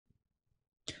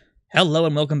Hello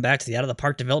and welcome back to the Out of the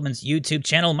Park Developments YouTube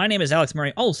channel. My name is Alex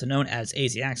Murray, also known as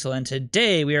AZ Axel, and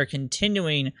today we are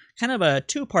continuing kind of a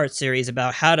two-part series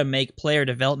about how to make player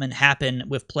development happen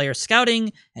with player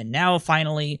scouting, and now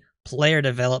finally player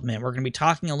development. We're going to be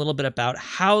talking a little bit about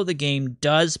how the game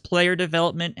does player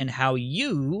development and how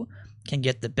you can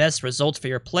get the best results for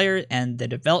your player and the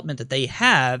development that they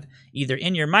have either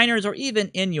in your minors or even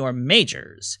in your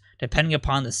majors, depending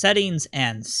upon the settings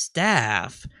and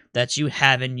staff that you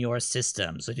have in your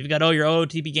system. So if you've got all your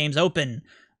OOTP games open,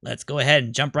 let's go ahead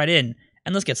and jump right in,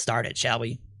 and let's get started, shall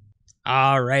we?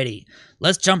 Alrighty,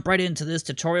 let's jump right into this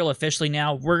tutorial officially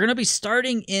now. We're going to be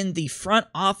starting in the front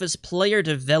office player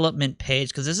development page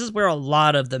because this is where a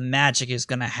lot of the magic is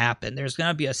going to happen. There's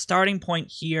going to be a starting point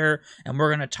here, and we're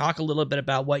going to talk a little bit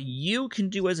about what you can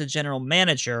do as a general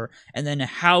manager and then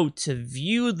how to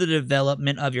view the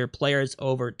development of your players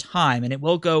over time. And it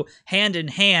will go hand in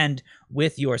hand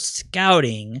with your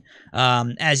scouting,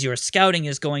 as your scouting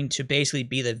is going to basically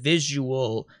be the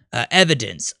visual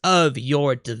evidence of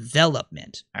your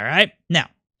development. All right? Now,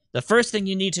 the first thing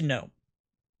you need to know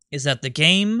is that the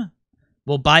game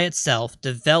will by itself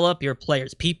develop your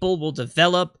players. People will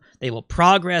develop, they will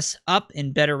progress up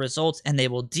in better results, and they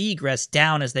will degress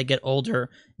down as they get older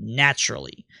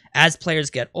naturally. As players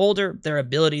get older, their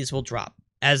abilities will drop.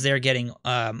 As they're getting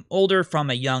older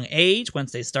from a young age,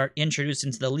 once they start introduced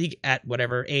into the league at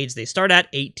whatever age they start at,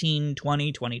 18,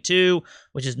 20, 22,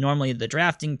 which is normally the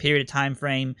drafting period of time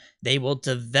frame, they will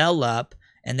develop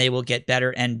and they will get better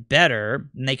and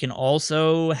better. And they can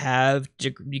also have,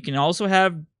 you can also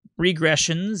have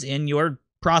regressions in your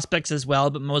prospects as well,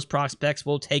 but most prospects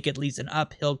will take at least an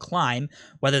uphill climb.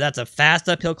 Whether that's a fast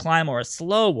uphill climb or a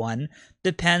slow one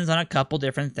depends on a couple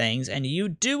different things, and you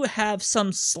do have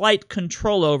some slight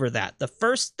control over that. The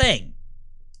first thing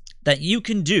that you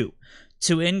can do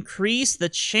to increase the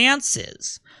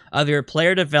chances of your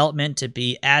player development to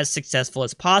be as successful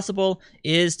as possible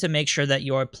is to make sure that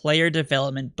your player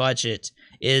development budget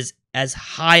is as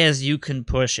high as you can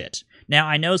push it. Now,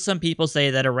 I know some people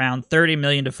say that around 30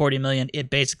 million to 40 million, it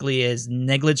basically is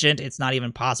negligent. It's not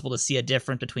even possible to see a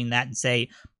difference between that and, say,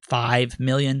 5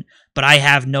 million. But I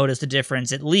have noticed a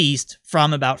difference at least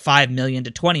from about 5 million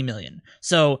to 20 million.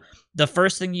 So the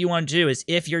first thing you want to do is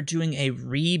if you're doing a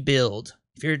rebuild,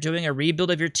 if you're doing a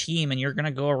rebuild of your team and you're going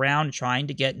to go around trying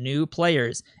to get new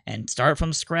players and start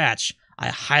from scratch, I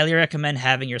highly recommend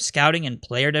having your scouting and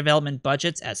player development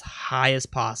budgets as high as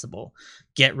possible.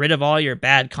 Get rid of all your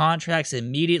bad contracts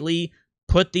immediately,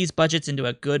 put these budgets into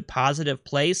a good positive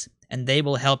place, and they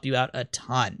will help you out a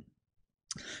ton.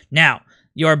 Now,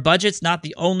 your budget's not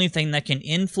the only thing that can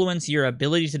influence your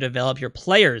ability to develop your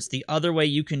players. The other way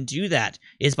you can do that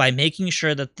is by making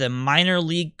sure that the minor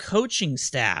league coaching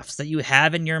staffs that you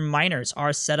have in your minors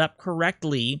are set up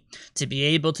correctly to be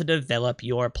able to develop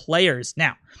your players.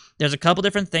 Now, there's a couple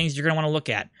different things you're going to want to look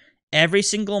at. Every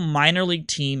single minor league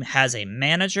team has a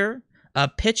manager, a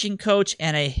pitching coach,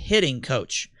 and a hitting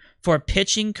coach. For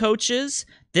pitching coaches,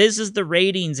 this is the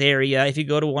ratings area. If you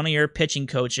go to one of your pitching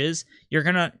coaches, you're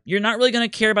not really gonna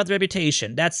care about the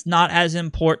reputation. That's not as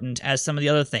important as some of the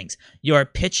other things. Your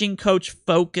pitching coach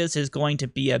focus is going to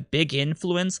be a big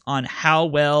influence on how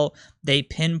well they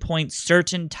pinpoint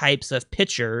certain types of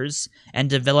pitchers and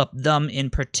develop them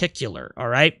in particular. All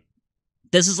right,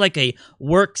 this is like a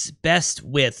works best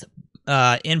with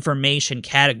information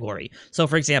category. So,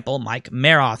 for example, Mike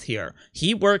Maroth here,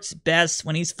 he works best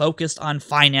when he's focused on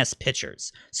finesse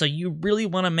pitchers. So you really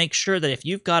want to make sure that if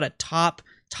you've got a top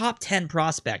 10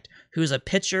 prospect who's a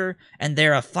pitcher and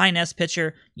they're a finesse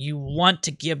pitcher, you want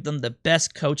to give them the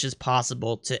best coaches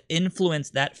possible to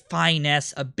influence that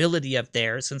finesse ability of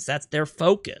theirs, since that's their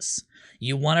focus.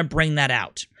 You want to bring that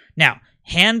out. Now,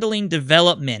 handling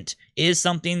development is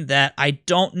something that I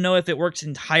don't know if it works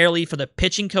entirely for the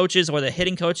pitching coaches or the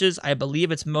hitting coaches. I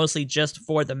believe it's mostly just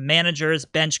for the managers,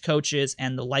 bench coaches,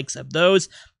 and the likes of those,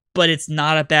 but it's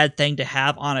not a bad thing to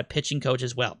have on a pitching coach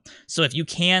as well. So if you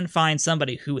can find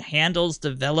somebody who handles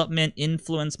development,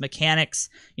 influence, mechanics,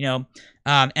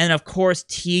 and of course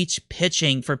teach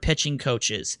pitching for pitching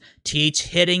coaches, teach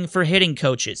hitting for hitting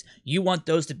coaches, you want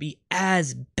those to be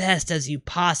as best as you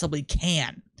possibly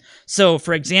can. So,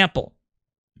 for example,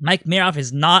 Mike Maroff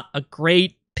is not a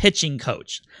great pitching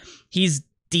coach. He's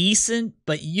decent,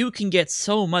 but you can get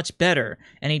so much better,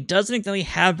 and he doesn't really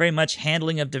have very much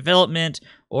handling of development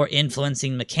or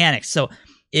influencing mechanics. So,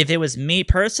 if it was me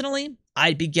personally,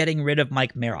 I'd be getting rid of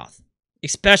Mike Maroff,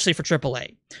 especially for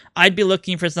AAA. I'd be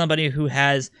looking for somebody who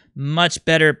has much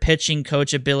better pitching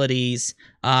coach abilities,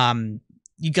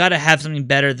 you got to have something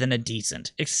better than a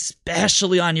decent,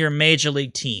 especially on your major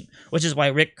league team, which is why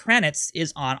Rick Kranitz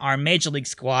is on our major league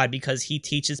squad, because he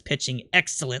teaches pitching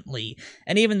excellently.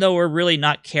 And even though we're really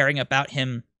not caring about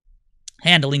him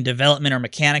handling development or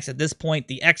mechanics at this point,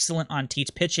 the excellent on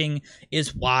teach pitching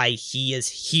is why he is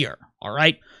here. All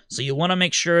right. So you want to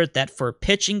make sure that for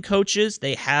pitching coaches,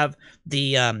 they have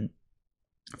the,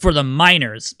 for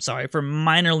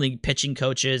minor league pitching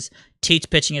coaches, teach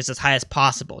pitching is as high as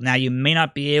possible. Now, you may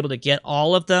not be able to get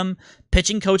all of them.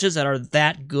 Pitching coaches that are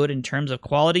that good in terms of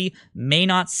quality may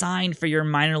not sign for your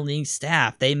minor league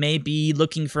staff. They may be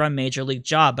looking for a major league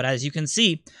job, but as you can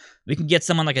see, we can get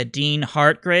someone like a Dean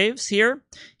Hartgraves here.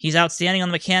 He's outstanding on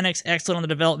the mechanics, excellent on the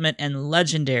development, and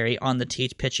legendary on the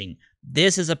teach pitching.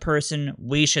 This is a person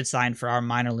we should sign for our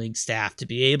minor league staff to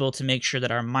be able to make sure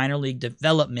that our minor league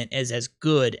development is as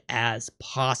good as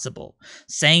possible.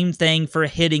 Same thing for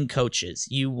hitting coaches.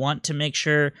 You want to make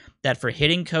sure that for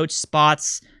hitting coach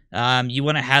spots, you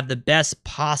want to have the best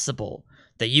possible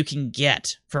that you can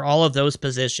get for all of those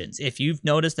positions. If you've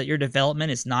noticed that your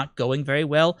development is not going very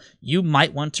well, you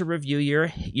might want to review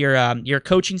your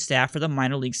coaching staff for the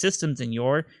minor league systems in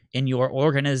your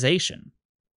organization.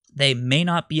 They may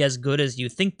not be as good as you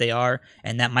think they are,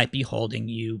 and that might be holding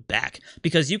you back.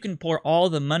 Because you can pour all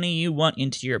the money you want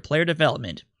into your player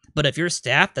development, but if your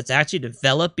staff that's actually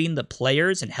developing the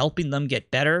players and helping them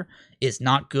get better is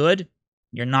not good,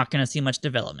 you're not going to see much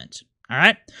development. All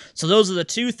right? So those are the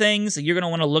two things that you're going to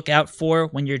want to look out for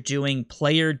when you're doing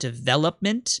player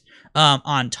development.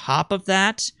 On top of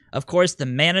that, of course, the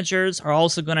managers are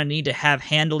also going to need to have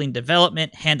handling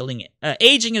development,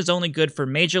 aging is only good for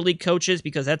major league coaches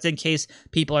because that's in case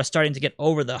people are starting to get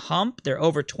over the hump. They're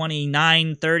over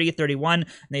 29, 30, 31, and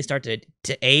they start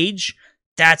to age.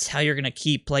 That's how you're going to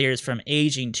keep players from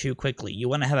aging too quickly. You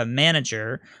want to have a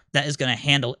manager that is going to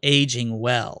handle aging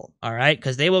well, all right?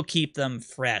 Because they will keep them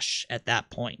fresh at that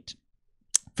point.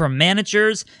 For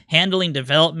managers, handling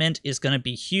development is going to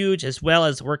be huge, as well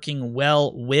as working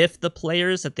well with the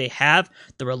players that they have.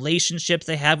 The relationships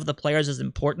they have with the players is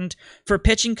important. For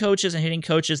pitching coaches and hitting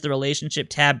coaches, the relationship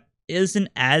tab isn't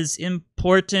as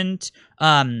important,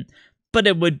 but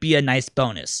it would be a nice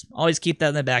bonus. Always keep that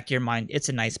in the back of your mind. It's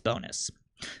a nice bonus.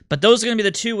 But those are going to be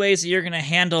the two ways that you're going to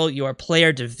handle your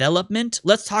player development.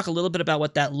 Let's talk a little bit about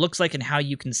what that looks like and how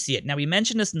you can see it. Now, we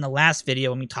mentioned this in the last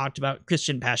video when we talked about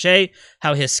Christian Pache,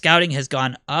 how his scouting has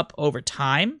gone up over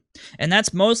time. And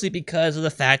that's mostly because of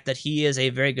the fact that he is a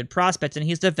very good prospect and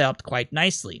he's developed quite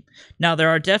nicely. Now, there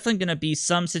are definitely going to be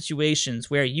some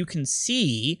situations where you can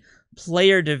see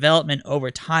player development over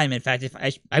time. In fact, if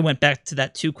I went back to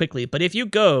that too quickly, but if you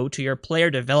go to your player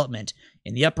development,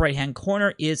 in the upper right-hand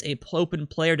corner is a Plopin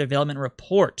player development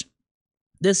report.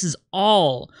 This is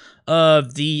all of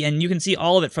and you can see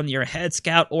all of it from your head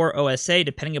scout or OSA,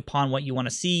 depending upon what you want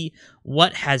to see,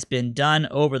 what has been done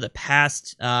over the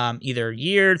past either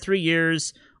year, 3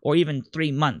 years, or even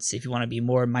 3 months, if you want to be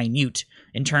more minute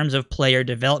in terms of player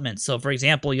development. So, for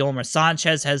example, Yolmer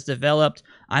Sanchez has developed.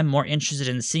 I'm more interested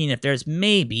in seeing if there's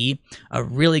maybe a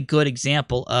really good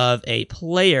example of a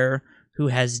player who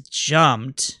has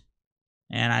jumped,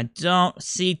 and I don't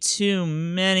see too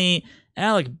many.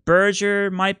 Alec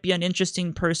Berger might be an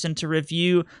interesting person to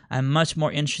review. I'm much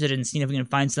more interested in seeing if we can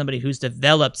find somebody who's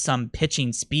developed some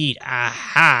pitching speed.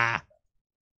 Aha!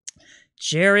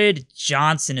 Jared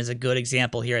Johnson is a good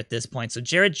example here at this point. So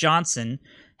Jared Johnson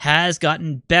has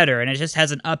gotten better, and it just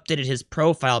hasn't updated his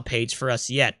profile page for us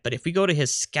yet. But if we go to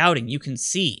his scouting, you can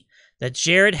see that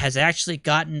Jared has actually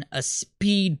gotten a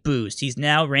speed boost. He's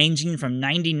now ranging from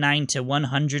 99 to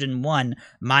 101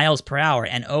 miles per hour,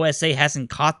 and OSA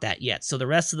hasn't caught that yet. So the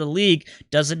rest of the league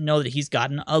doesn't know that he's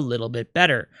gotten a little bit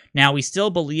better. Now, we still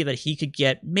believe that he could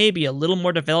get maybe a little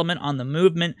more development on the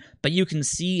movement, but you can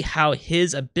see how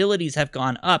his abilities have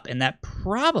gone up, and that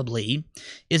probably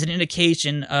is an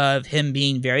indication of him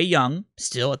being very young,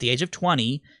 still at the age of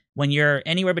 20, when you're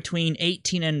anywhere between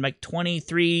 18 and like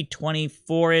 23,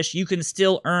 24-ish, you can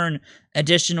still earn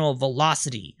additional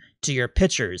velocity to your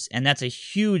pitchers, and that's a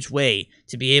huge way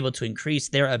to be able to increase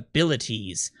their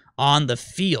abilities on the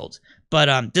field.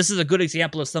 But this is a good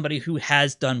example of somebody who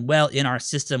has done well in our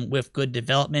system with good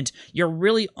development. You're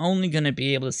really only going to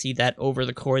be able to see that over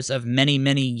the course of many,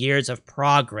 many years of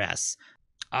progress.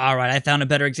 All right, I found a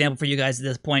better example for you guys at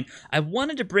this point. I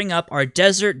wanted to bring up our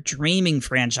Desert Dreaming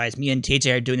franchise. Me and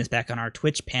TJ are doing this back on our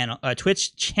Twitch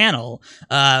channel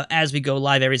as we go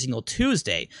live every single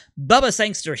Tuesday. Bubba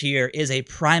Sangster here is a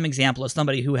prime example of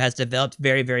somebody who has developed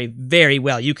very, very, very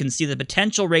well. You can see the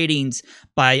potential ratings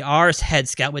by our head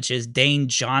scout, which is Dane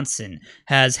Johnson,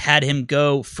 has had him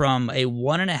go from a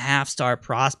 1.5-star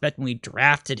prospect when we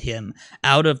drafted him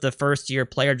out of the first-year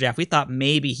player draft. We thought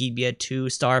maybe he'd be a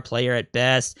 2-star player at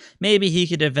best. Maybe he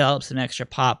could develop some extra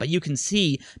pop, but you can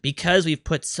see because we've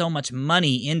put so much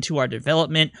money into our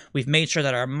development, we've made sure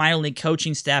that our minor league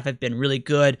coaching staff have been really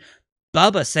good.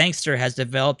 Bubba Sangster has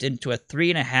developed into a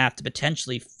 3.5 to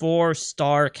potentially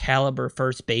 4-star caliber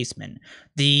first baseman.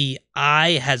 The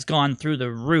eye has gone through the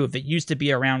roof. It used to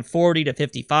be around 40 to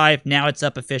 55. Now it's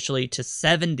up officially to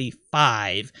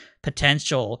 75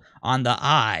 potential on the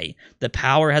eye. The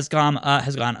power has gone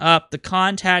up. The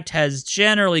contact has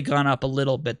generally gone up a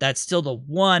little bit. That's still the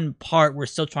one part we're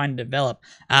still trying to develop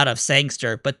out of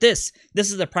Sangster. But this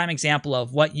is a prime example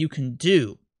of what you can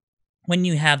do when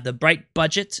you have the right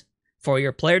budget for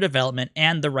your player development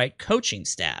and the right coaching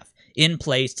staff in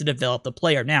place to develop the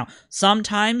player. Now,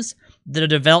 sometimes the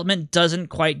development doesn't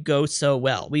quite go so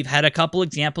well. We've had a couple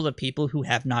examples of people who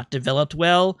have not developed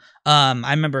well.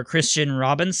 I remember Christian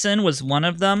Robinson was one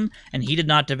of them, and he did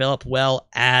not develop well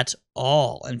at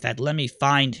all. In fact, let me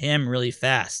find him really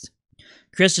fast.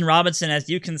 Christian Robinson, as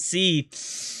you can see,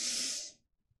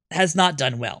 has not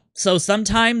done well. So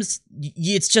sometimes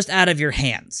it's just out of your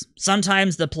hands.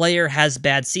 Sometimes the player has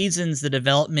bad seasons, the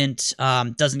development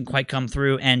doesn't quite come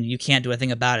through, and you can't do a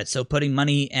thing about it. So putting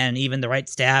money and even the right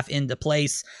staff into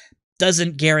place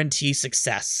doesn't guarantee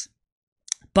success.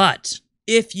 But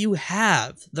if you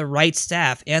have the right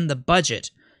staff and the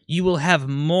budget, you will have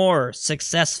more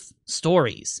success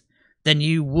stories than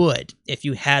you would if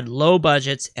you had low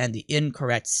budgets and the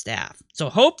incorrect staff. So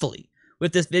hopefully,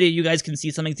 with this video, you guys can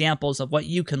see some examples of what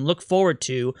you can look forward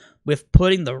to with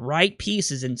putting the right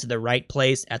pieces into the right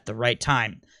place at the right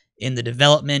time in the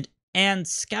development and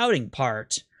scouting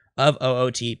part of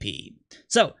OOTP.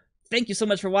 So, thank you so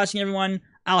much for watching, everyone.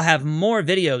 I'll have more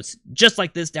videos just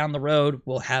like this down the road.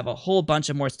 We'll have a whole bunch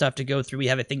of more stuff to go through. We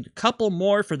have, I think, a couple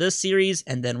more for this series,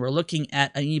 and then we're looking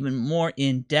at an even more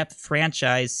in-depth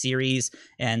franchise series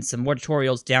and some more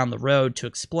tutorials down the road to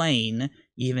explain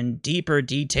even deeper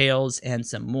details and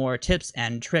some more tips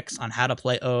and tricks on how to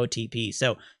play OOTP.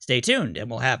 So stay tuned, and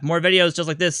we'll have more videos just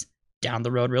like this down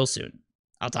the road real soon.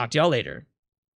 I'll talk to y'all later.